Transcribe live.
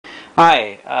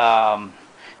Hi,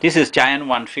 this is Giant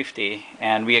 150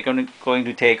 and we are going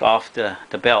to take off the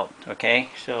belt,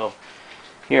 okay? So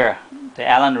here, the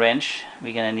Allen wrench,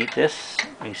 we're going to need this.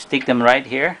 We stick them right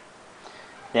here.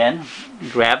 Then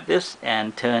grab this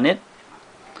and turn it.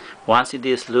 Once it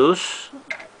is loose,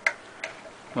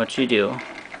 what you do,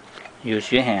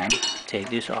 use your hand, take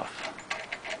this off.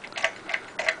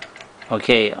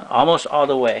 Okay, almost all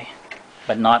the way,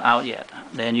 but not out yet.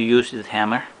 Then you use this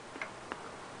hammer.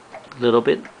 Little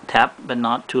bit tap, but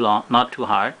not too long, not too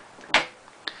hard.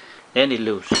 Then it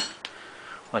loose.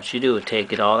 What you do,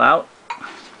 take it all out,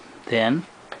 then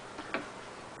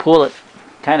pull it,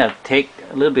 kind of take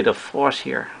a little bit of force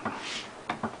here,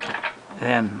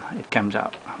 then it comes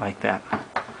out like that.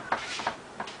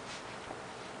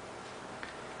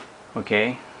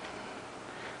 Okay,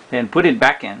 then put it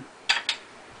back in.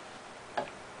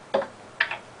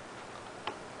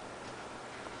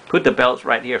 Put the belts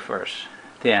right here first,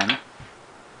 then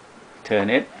turn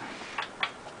it.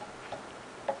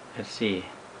 Let's see,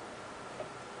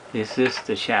 this is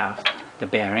the shaft, the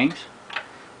bearings.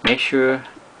 Make sure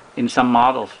in some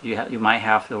models you might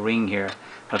have the ring here,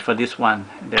 but for this one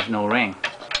there's no ring.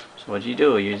 So what you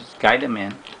do, you just guide them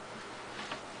in.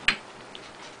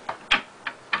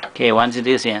 Okay, once it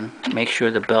is in, make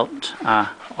sure the belts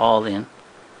are all in,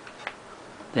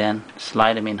 then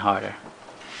slide them in harder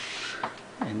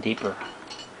and deeper.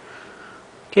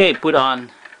 Okay, put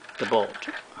on the bolt.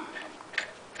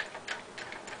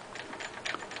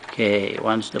 Okay,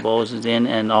 once the bolt is in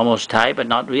and almost tight, but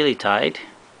not really tight.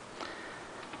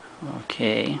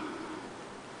 Okay,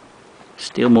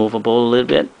 still movable a little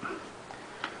bit.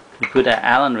 We put an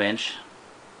Allen wrench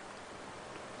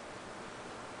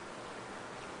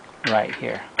right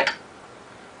here.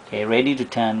 Okay, ready to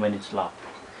turn when it's locked.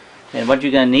 And what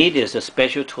you're gonna need is a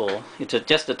special tool. It's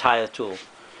just a tire tool.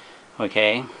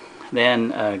 Okay,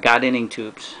 then gardening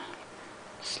tubes.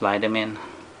 Slide them in.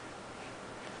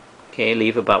 Okay,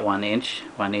 leave about 1 inch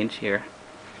here.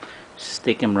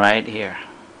 Stick them right here.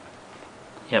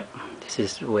 Yep, this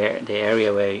is where the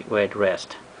area where it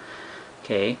rests.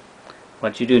 Okay,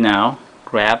 what you do now,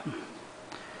 grab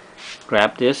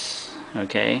this,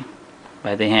 okay,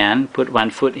 by the hand, put 1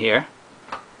 foot here,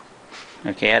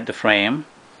 okay, at the frame,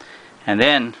 and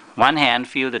then one hand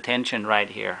feel the tension right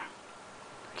here.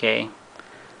 Okay,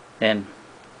 then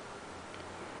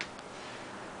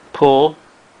pull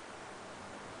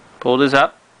this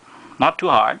up, not too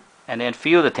hard, and then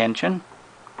feel the tension.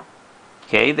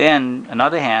 Okay, then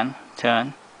another hand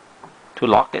turn to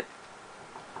lock it.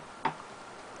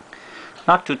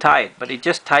 Not too tight, but it's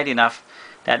just tight enough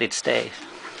that it stays.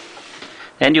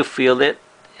 Then you feel it.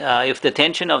 If the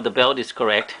tension of the belt is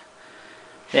correct,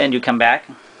 then you come back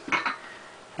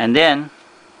and then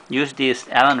use this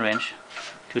Allen wrench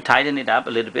to tighten it up a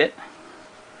little bit.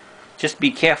 Just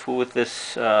be careful with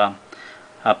this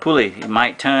pulley. It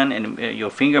might turn and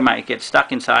your finger might get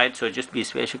stuck inside, so just be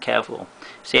especially careful.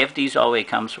 Safety always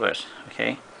comes first.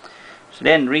 Okay, so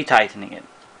then retightening it.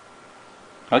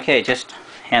 Okay, just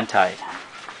hand tight.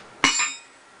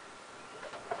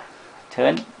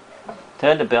 Turn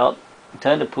the belt,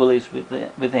 turn the pulleys with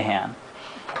the hand,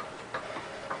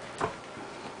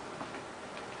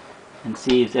 and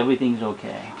see if everything's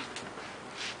okay.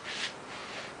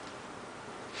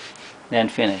 Then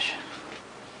finish.